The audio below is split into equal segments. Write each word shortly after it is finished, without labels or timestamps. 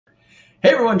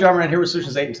Hey everyone, John Moran here with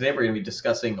Solutions 8, and today we're going to be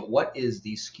discussing what is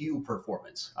the SKU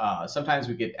performance. Sometimes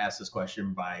we get asked this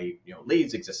question by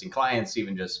leads, existing clients,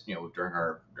 even just during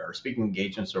our speaking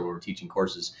engagements or when we're teaching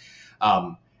courses,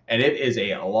 and it is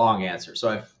a long answer. So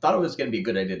I thought it was going to be a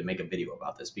good idea to make a video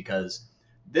about this because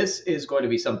this is going to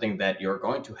be something that you're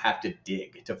going to have to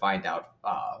dig to find out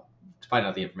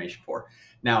the information for.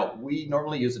 Now, we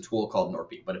normally use a tool called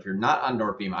Northbeam, but if you're not on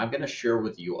Northbeam, I'm going to share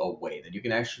with you a way that you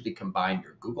can actually combine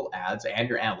your Google Ads and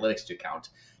your analytics account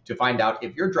to find out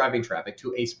if you're driving traffic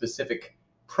to a specific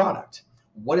product,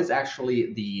 what is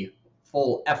actually the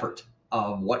full effort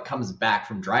of what comes back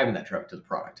from driving that traffic to the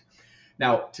product.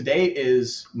 Now, today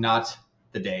is not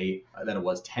the day that it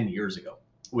was 10 years ago,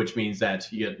 which means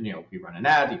that you run an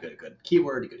ad, you get a good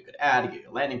keyword, you get a good ad, you get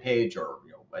a landing page or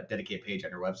a dedicated page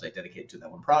on your website dedicated to that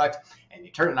one product, and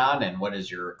you turn it on, and what is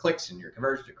your clicks and your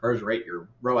conversion rate, your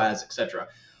ROAS, etc.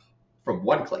 from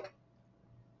one click.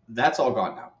 That's all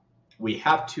gone now. We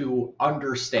have to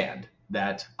understand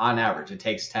that on average, it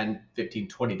takes 10, 15,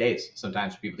 20 days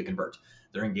sometimes for people to convert.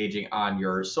 They're engaging on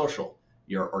your social,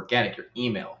 your organic, your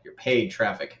email, your paid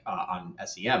traffic on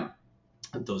SEM,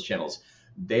 those channels.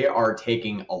 They are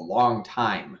taking a long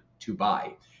time to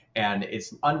buy. And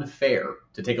it's unfair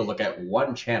to take a look at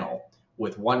one channel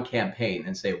with one campaign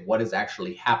and say what is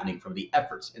actually happening from the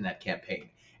efforts in that campaign.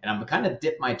 And I'm kind of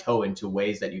dip my toe into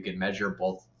ways that you can measure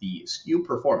both the SKU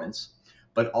performance,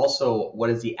 but also what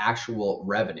is the actual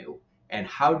revenue and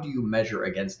how do you measure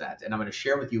against that. And I'm going to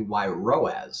share with you why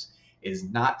ROAS is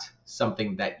not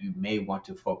something that you may want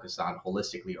to focus on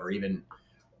holistically or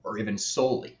even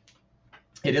solely.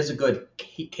 It is a good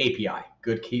KPI,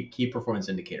 good key performance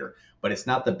indicator, but it's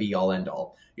not the be all end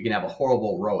all. You can have a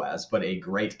horrible ROAS, but a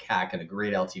great CAC and a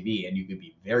great LTV, and you could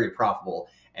be very profitable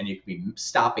and you could be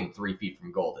stopping 3 feet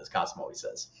from gold, as Cosmo always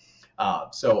says.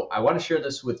 So I want to share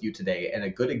this with you today, and a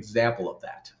good example of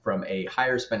that from a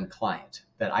higher spend client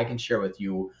that I can share with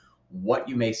you what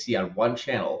you may see on one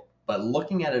channel, but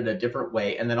looking at it a different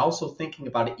way, and then also thinking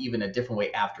about it even a different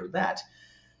way after that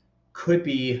could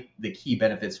be the key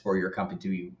benefits for your company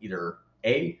to either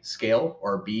A, scale,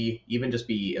 or B, even just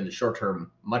be in the short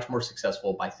term much more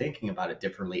successful by thinking about it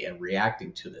differently and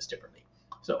reacting to this differently.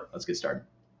 So let's get started.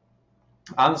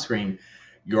 On the screen,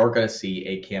 you're going to see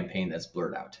a campaign that's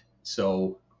blurred out.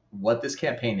 So what this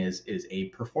campaign is a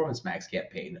Performance Max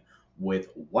campaign with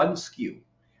one SKU,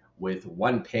 with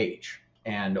one page.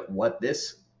 And what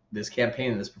this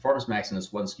campaign, this Performance Max and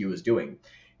this one SKU is doing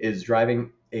is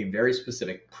driving a very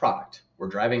specific product. We're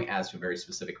driving ads to a very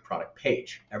specific product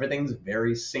page. Everything's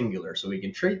very singular, so we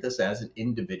can treat this as an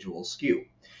individual SKU.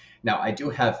 Now, I do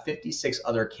have 56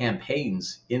 other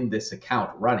campaigns in this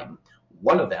account running.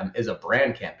 One of them is a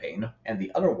brand campaign, and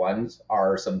the other ones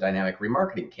are some dynamic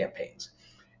remarketing campaigns.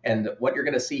 And what you're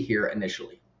going to see here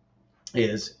initially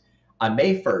is on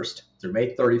May 1st through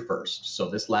May 31st, so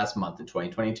this last month in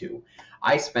 2022,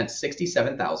 I spent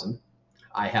 $67,000.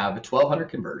 I have 1,200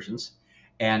 conversions,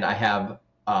 and I have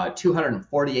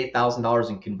 $248,000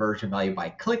 in conversion value by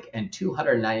click and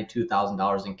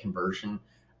 $292,000 in conversion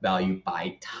value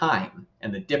by time.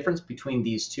 And the difference between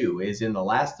these two is in the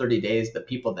last 30 days, the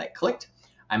people that clicked,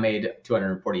 I made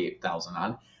 $248,000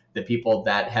 on. The people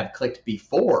that have clicked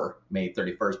before May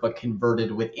 31st but converted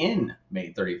within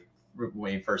May 1st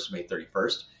to May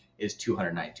 31st is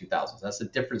 $292,000. So that's the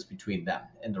difference between them.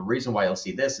 And the reason why you'll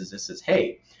see this is,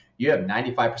 hey, you have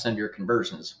 95% of your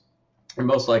conversions. You're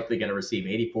most likely going to receive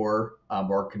 84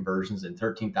 more conversions and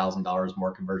 $13,000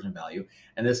 more conversion value.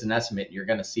 And this is an estimate. You're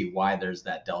going to see why there's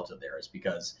that delta there. Is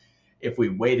because if we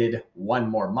waited one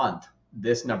more month,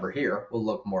 this number here will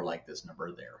look more like this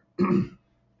number there.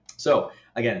 So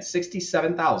again,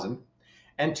 $67,000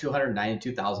 and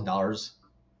 $292,000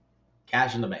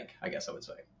 cash in the bank, I guess I would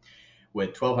say,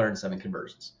 with 1,207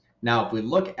 conversions. Now, if we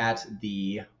look at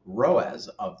the ROAS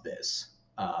of this,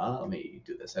 let me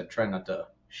do this. I try not to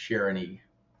share any,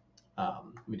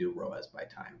 let me do ROAS by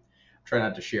time. Try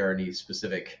not to share any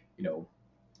specific,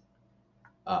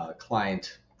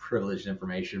 client privileged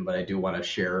information, but I do want to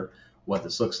share what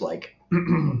this looks like.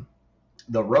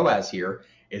 The ROAS here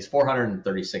is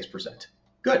 436%.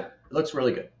 Good. It looks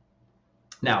really good.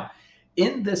 Now,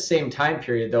 in this same time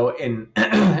period, though, in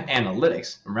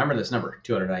analytics, remember this number,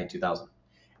 292,000.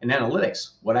 In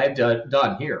analytics, what I've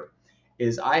done here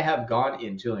is I have gone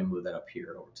into, let me move that up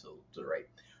here over to the right.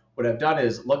 What I've done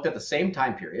is looked at the same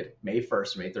time period, May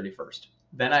 1st to May 31st.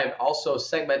 Then I've also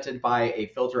segmented by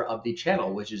a filter of the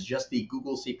channel, which is just the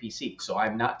Google CPC. So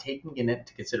I'm not taking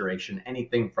into consideration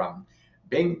anything from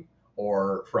Bing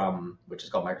or from, which is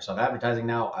called Microsoft Advertising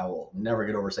now. I will never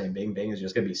get over saying Bing. Bing is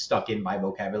just going to be stuck in my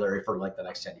vocabulary for like the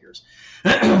next 10 years.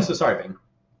 So sorry, Bing.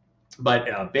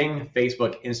 But Bing,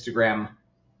 Facebook, Instagram,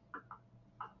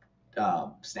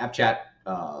 Snapchat,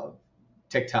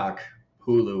 TikTok,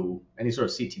 Hulu, any sort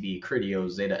of CTV, Criteo,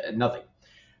 Zeta, nothing.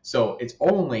 So it's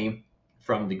only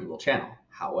from the Google channel.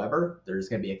 However, there's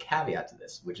going to be a caveat to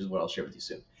this, which is what I'll share with you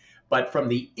soon. But from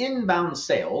the inbound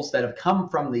sales that have come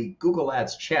from the Google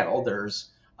Ads channel, there's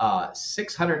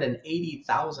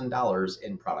 $680,000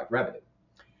 in product revenue.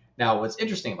 Now, what's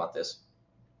interesting about this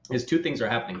is two things are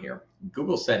happening here.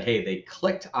 Google said, hey, they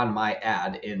clicked on my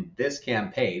ad in this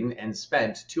campaign and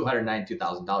spent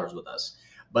 $292,000 with us,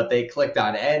 but they clicked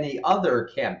on any other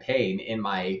campaign in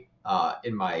my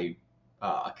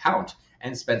account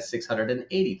and spent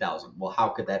 $680,000. Well, how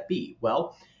could that be?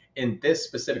 Well, in this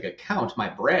specific account, my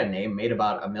brand name made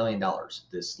about $1 million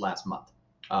this last month.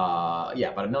 About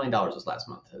 $1 million this last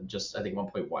month, just I think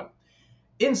 1.1.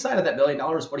 Inside of that $1 million,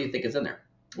 what do you think is in there?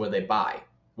 What did they buy?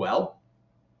 Well,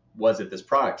 was it this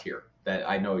product here that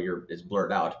I know is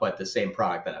blurred out, but the same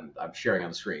product that I'm sharing on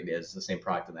the screen is the same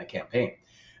product in that campaign?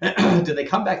 Did they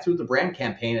come back through the brand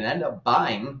campaign and end up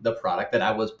buying the product that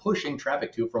I was pushing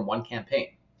traffic to from one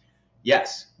campaign?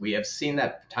 Yes, we have seen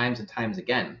that times and times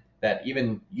again, that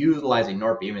even utilizing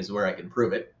Northbeam is where I can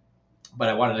prove it. But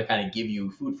I wanted to kind of give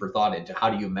you food for thought into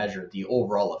how do you measure the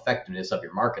overall effectiveness of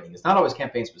your marketing. It's not always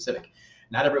campaign specific.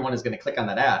 Not everyone is going to click on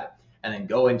that ad and then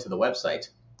go into the website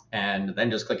and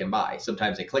then just click and buy.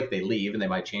 Sometimes they click, they leave, and they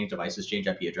might change devices, change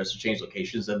IP addresses, change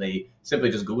locations, and they simply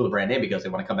just Google the brand name because they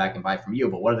want to come back and buy from you.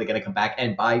 But what are they going to come back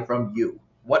and buy from you?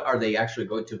 What are they actually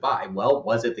going to buy? Well,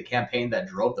 was it the campaign that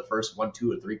drove the first 1,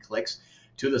 2, or 3 clicks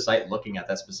to the site looking at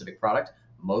that specific product?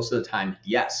 Most of the time,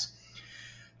 yes.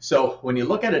 So when you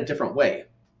look at it a different way,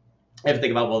 I have to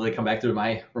think about, well, did they come back through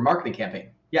my remarketing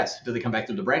campaign? Yes. Did they come back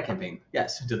through the brand campaign?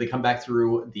 Yes. Did they come back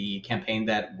through the campaign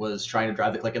that was trying to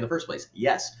drive the click in the first place?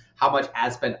 Yes. How much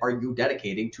ad spend are you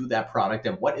dedicating to that product,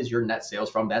 and what is your net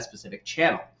sales from that specific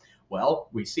channel? Well,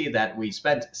 we see that we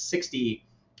spent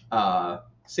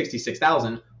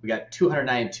 $66,000. We got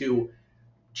 292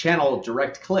 channel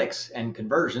direct clicks and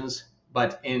conversions,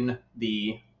 but in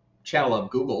the channel of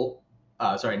Google,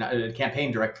 not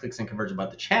campaign direct clicks and conversion,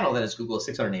 but the channel that is Google is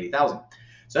 680,000.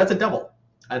 So that's a double.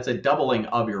 That's a doubling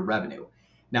of your revenue.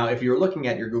 Now, if you're looking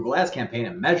at your Google Ads campaign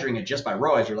and measuring it just by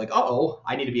ROAS, you're like,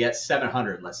 I need to be at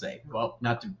 700, let's say. Well,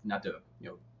 not to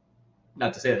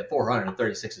say that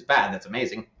 436 is bad. That's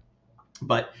amazing,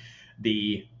 but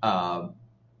it's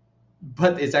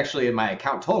actually in my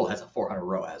account total has a 400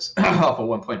 ROAS off a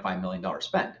 $1.5 million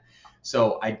spend.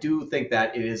 So I do think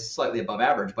that it is slightly above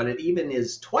average, but it even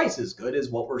is twice as good as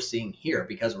what we're seeing here,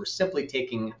 because we're simply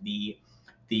taking the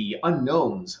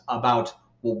unknowns about,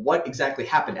 well, what exactly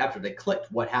happened after they clicked,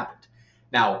 what happened.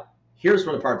 Now, here's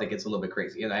where the part that gets a little bit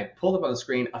crazy, and I pulled up on the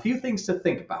screen a few things to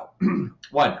think about.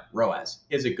 One, ROAS.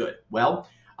 Is it good? Well,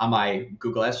 on my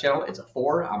Google Ads channel, it's a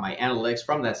 4. On my analytics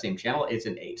from that same channel, it's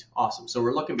an 8. Awesome. So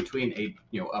we're looking between a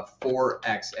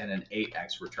 4x and an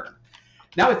 8x return.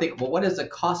 Now I think, well, what is the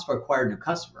cost to acquire a new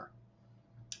customer?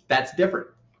 That's different.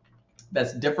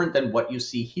 That's different than what you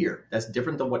see here. That's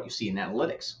different than what you see in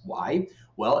analytics. Why?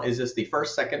 Well, is this the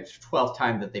first, second, 12th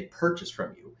time that they purchase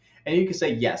from you? And you can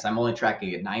say, yes, I'm only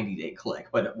tracking a 90-day click,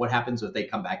 but what happens if they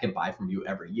come back and buy from you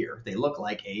every year? They look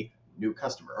like a new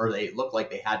customer, or they look like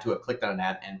they had to have clicked on an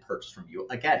ad and purchased from you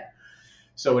again.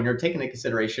 So when you're taking into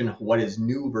consideration what is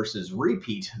new versus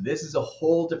repeat, this is a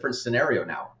whole different scenario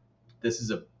now. This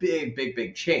is a big, big,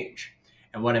 big change.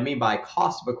 And what I mean by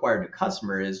cost of acquiring a new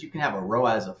customer is you can have a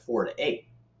ROAS of 4 to 8,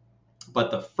 but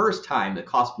the first time the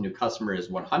cost of a new customer is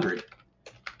 $100,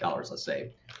 let's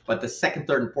say. But the second,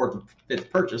 third, and fourth, and fifth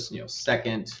purchase,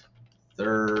 second,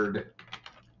 third,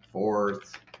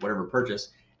 fourth, whatever purchase,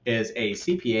 is a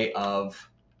CPA of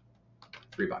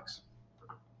 $3.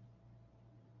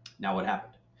 Now what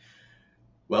happened?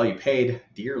 Well, you paid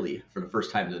dearly for the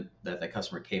first time that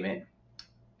customer came in,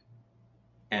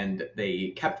 and they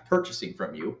kept purchasing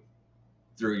from you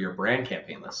through your brand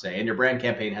campaign, let's say, and your brand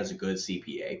campaign has a good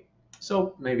CPA.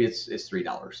 So maybe it's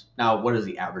 $3. Now, what is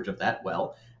the average of that?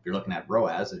 Well, if you're looking at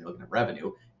ROAS and you're looking at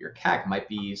revenue, your CAC might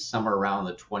be somewhere around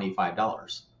the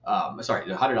 $25.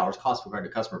 The $100 cost per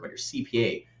acquired customer, but your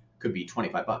CPA could be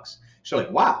 $25. So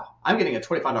like, wow, I'm getting a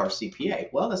 $25 CPA.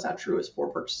 Well, that's not true. It's 4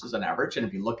 purchases on average. And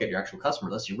if you look at your actual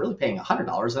customer list, you're really paying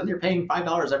 $100, and you're paying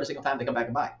 $5 every single time they come back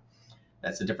and buy.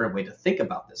 That's a different way to think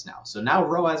about this now. So now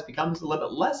ROAS becomes a little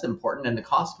bit less important, and the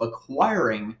cost of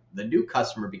acquiring the new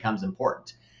customer becomes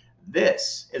important.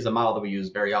 This is a model that we use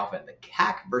very often, the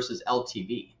CAC versus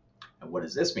LTV. And what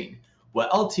does this mean?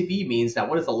 Well, LTV means that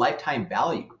what is the lifetime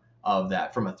value of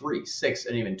that from a 3, 6,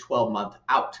 and even 12-month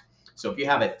out. So if you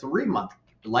have a 3-month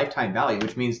lifetime value,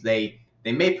 which means they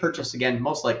They may purchase again,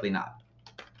 most likely not.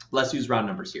 Let's use round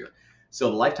numbers here. So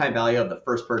the lifetime value of the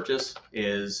first purchase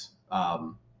is,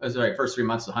 first 3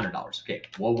 months is $100. Okay,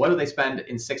 well, what do they spend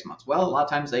in 6 months? Well, a lot of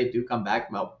times they do come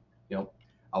back. Well,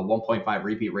 a 1.5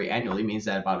 repeat rate annually means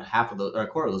that about half of those, or a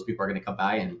quarter of those people are going to come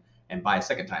by and buy a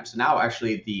second time. So now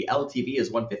actually the LTV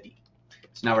is 150.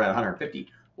 So now we're at 150.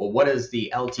 Well, what is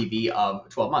the LTV of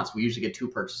 12 months? We usually get 2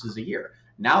 purchases a year.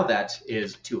 Now that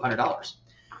is $200.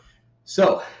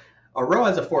 So a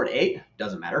ROAS of 4 to 8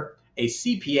 doesn't matter. A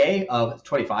CPA of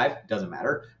 25 doesn't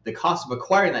matter. The cost of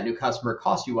acquiring that new customer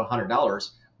costs you $100,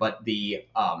 but the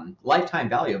lifetime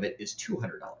value of it is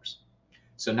 $200.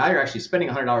 So now you're actually spending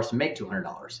 $100 to make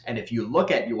 $200. And if you look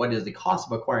at what is the cost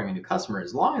of acquiring a new customer,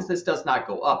 as long as this does not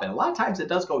go up, and a lot of times it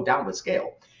does go down with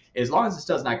scale, as long as this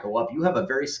does not go up, you have a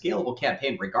very scalable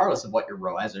campaign regardless of what your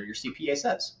ROAS or your CPA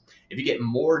says. If you get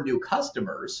more new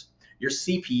customers, your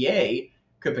CPA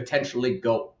could potentially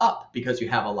go up because you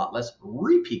have a lot less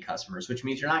repeat customers, which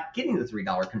means you're not getting the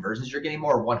 $3 conversions, you're getting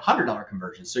more $100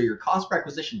 conversions. So your cost per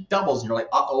acquisition doubles and you're like,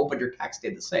 uh-oh, but your CAC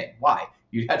stayed the same. Why?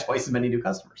 You had twice as many new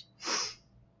customers.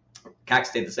 CAC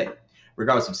stayed the same,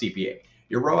 regardless of CPA.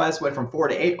 Your ROAS went from 4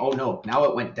 to 8. Oh no, now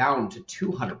it went down to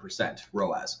 200%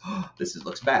 ROAS.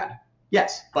 Looks bad.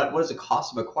 Yes, but what is the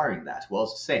cost of acquiring that? Well,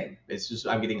 it's the same. It's just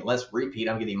I'm getting less repeat,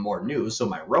 I'm getting more new, so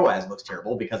my ROAS looks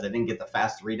terrible because I didn't get the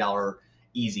fast $3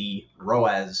 easy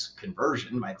ROAS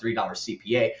conversion, my $3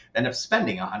 CPA. Then I'm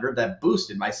spending 100, that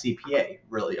boosted my CPA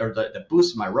really, or that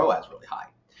boosted my ROAS really high.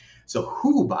 So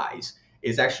who buys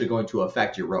is actually going to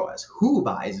affect your ROAS. Who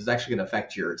buys is actually going to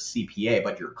affect your CPA,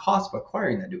 but your cost of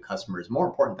acquiring that new customer is more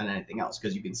important than anything else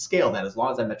because you can scale that as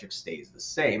long as that metric stays the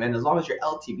same and as long as your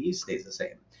LTV stays the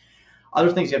same.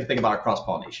 Other things you have to think about are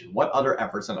cross-pollination. What other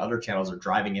efforts on other channels are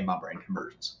driving inbound brand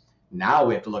conversions? Now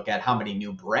we have to look at how many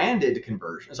branded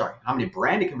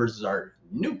conversions are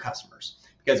new customers.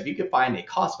 Because if you can find a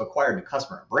cost of acquiring a new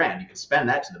customer on brand, you can spend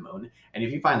that to the moon. And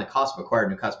if you find the cost of acquiring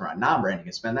a new customer on non-brand, you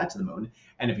can spend that to the moon.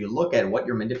 And if you look at what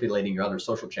you're manipulating your other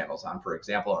social channels on, for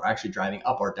example, are actually driving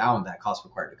up or down that cost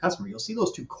of acquiring a new customer, you'll see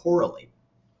those two correlate.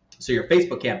 So your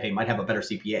Facebook campaign might have a better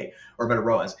CPA or a better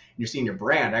ROAS. And you're seeing your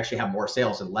brand actually have more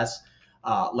sales and less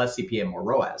CPA and more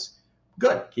ROAS.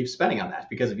 Good, keep spending on that,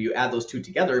 because if you add those two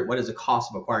together, what is the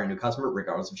cost of acquiring a new customer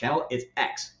regardless of channel? It's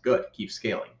X. Good, keep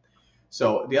scaling.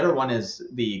 So the other one is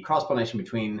the cross-pollination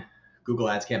between Google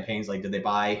Ads campaigns. Like, did they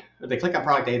click on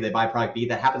product A, they buy product B?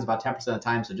 That happens about 10% of the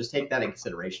time. So just take that in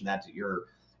consideration, that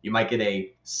you might get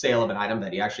a sale of an item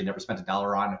that you actually never spent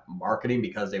 $1 on marketing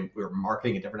because they were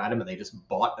marketing a different item and they just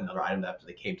bought another item after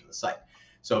they came to the site.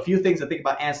 So a few things to think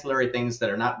about, ancillary things that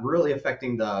are not really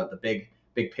affecting the big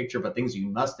picture, but things you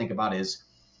must think about is,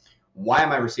 why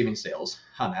am I receiving sales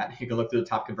on that? You can look through the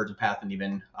top conversion path and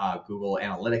even Google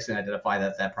Analytics and identify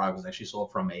that that product was actually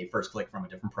sold from a first click from a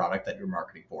different product that you're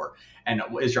marketing for. And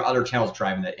is your other channels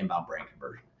driving that inbound brand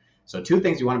conversion? So two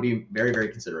things you want to be very, very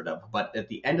considerate of. But at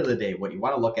the end of the day, what you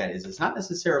want to look at is, it's not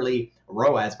necessarily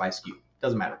ROAS by SKU.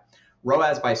 Doesn't matter.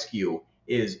 ROAS by SKU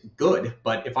is good,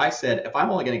 but if I'm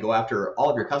only going to go after all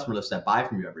of your customer lists that buy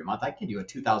from you every month, I can do a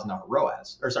 $2,000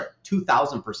 ROAS, or sorry,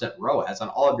 2,000% ROAS on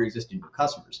all of your existing new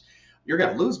customers. You're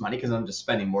going to lose money because I'm just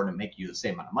spending more to make you the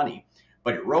same amount of money,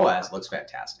 but your ROAS looks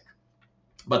fantastic.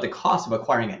 But the cost of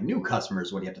acquiring a new customer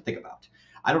is what you have to think about.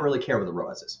 I don't really care what the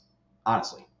ROAS is,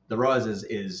 honestly. The ROAS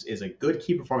is a good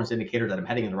key performance indicator that I'm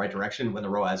heading in the right direction. When the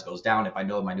ROAS goes down, if I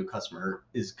know my new customer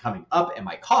is coming up and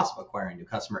my cost of acquiring a new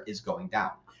customer is going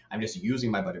down, I'm just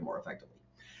using my budget more effectively.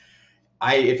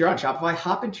 If you're on Shopify,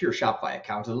 hop into your Shopify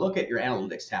account and look at your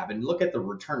analytics tab and look at the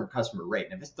return of customer rate.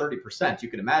 And if it's 30%, you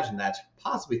can imagine that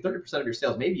possibly 30% of your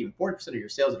sales, maybe even 40% of your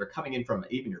sales that are coming in from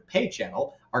even your paid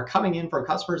channel, are coming in from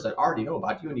customers that already know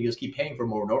about you, and you just keep paying for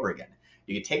them over and over again.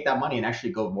 You can take that money and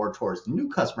actually go more towards new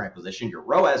customer acquisition. Your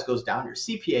ROAS goes down, your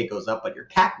CPA goes up, but your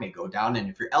CAC may go down. And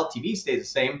if your LTV stays the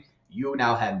same, you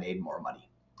now have made more money.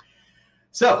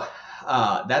 So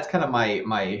that's kind of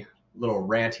my little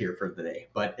rant here for the day.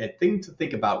 But a thing to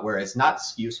think about, where it's not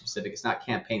SKU specific, it's not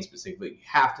campaign specific, you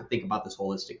have to think about this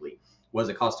holistically. What does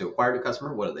it cost to acquire a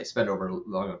customer? What do they spend over a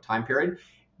long time period?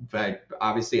 But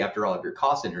obviously, after all of your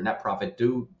costs and your net profit,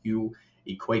 do you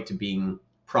equate to being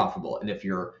profitable? And if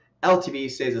your LTV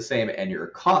stays the same and your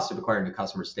cost of acquiring a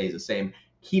customer stays the same,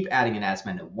 keep adding an ad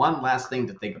spend. And one last thing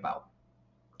to think about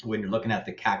when you're looking at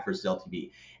the CAC versus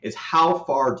LTV is, how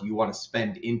far do you want to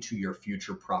spend into your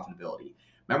future profitability?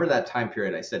 Remember that time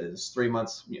period I said is 3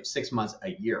 months, 6 months,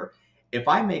 a year. If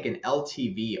I make an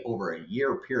LTV over a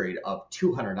year period of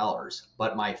 $200,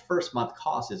 but my first month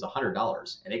cost is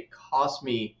 $100, and it costs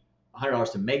me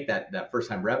 $100 to make that first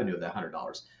time revenue of that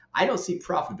 $100, I don't see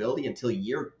profitability until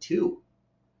year 2.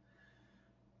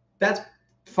 That's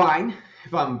fine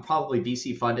if I'm probably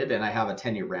VC funded and I have a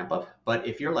 10-year ramp up. But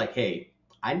if you're like, hey,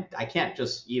 I can't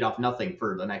just eat off nothing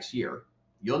for the next year,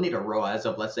 you'll need a ROAS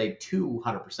of, let's say,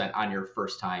 200% on your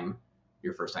first time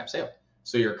sale.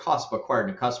 So your cost of acquiring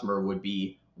a customer would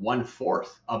be 1/4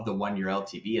 of the 1 year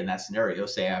LTV in that scenario.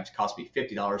 Say it cost me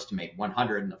 $50 to make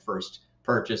 100 in the first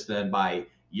purchase, then by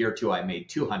year 2 I made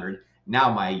 200.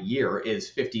 Now my year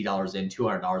is $50 in,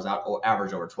 $200 out, or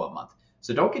average over 12 months.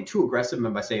 So don't get too aggressive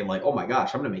by saying like, oh my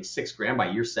gosh, I'm going to make $6,000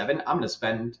 by year 7. I'm going to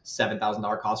spend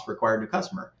 $7,000 cost to acquire a new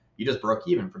customer. You just broke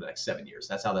even for the next 7 years.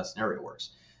 That's how that scenario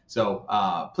works. So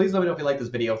please let me know if you like this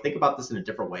video. Think about this in a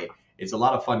different way. It's a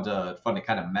lot of fun to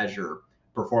kind of measure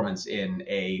performance in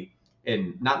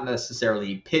not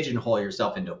necessarily pigeonhole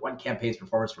yourself into one campaign's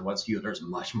performance for one SKU. There's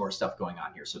much more stuff going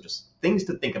on here. So just things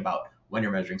to think about when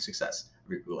you're measuring success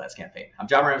of your Google Ads campaign. I'm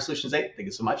John Moran of Solutions 8. Thank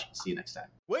you so much. See you next time.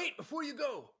 Wait, before you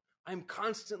go, I'm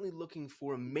constantly looking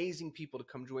for amazing people to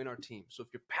come join our team. So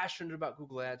if you're passionate about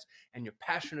Google Ads and you're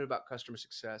passionate about customer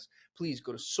success, please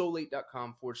go to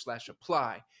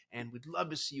soul8.com/apply, and we'd love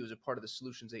to see you as a part of the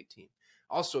Solutions 8 team.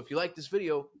 Also, if you like this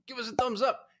video, give us a thumbs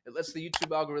up. It lets the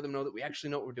YouTube algorithm know that we actually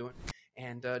know what we're doing.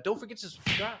 And don't forget to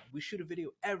subscribe. We shoot a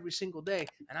video every single day,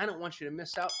 and I don't want you to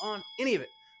miss out on any of it.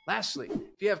 Lastly,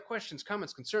 if you have questions,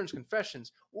 comments, concerns,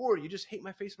 confessions, or you just hate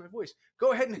my face and my voice,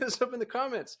 go ahead and hit us up in the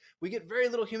comments. We get very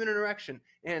little human interaction,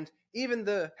 and even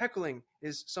the heckling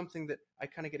is something that I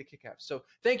kind of get a kick out of. So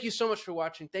thank you so much for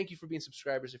watching. Thank you for being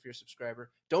subscribers if you're a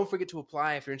subscriber. Don't forget to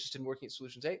apply if you're interested in working at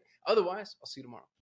Solutions 8. Otherwise, I'll see you tomorrow.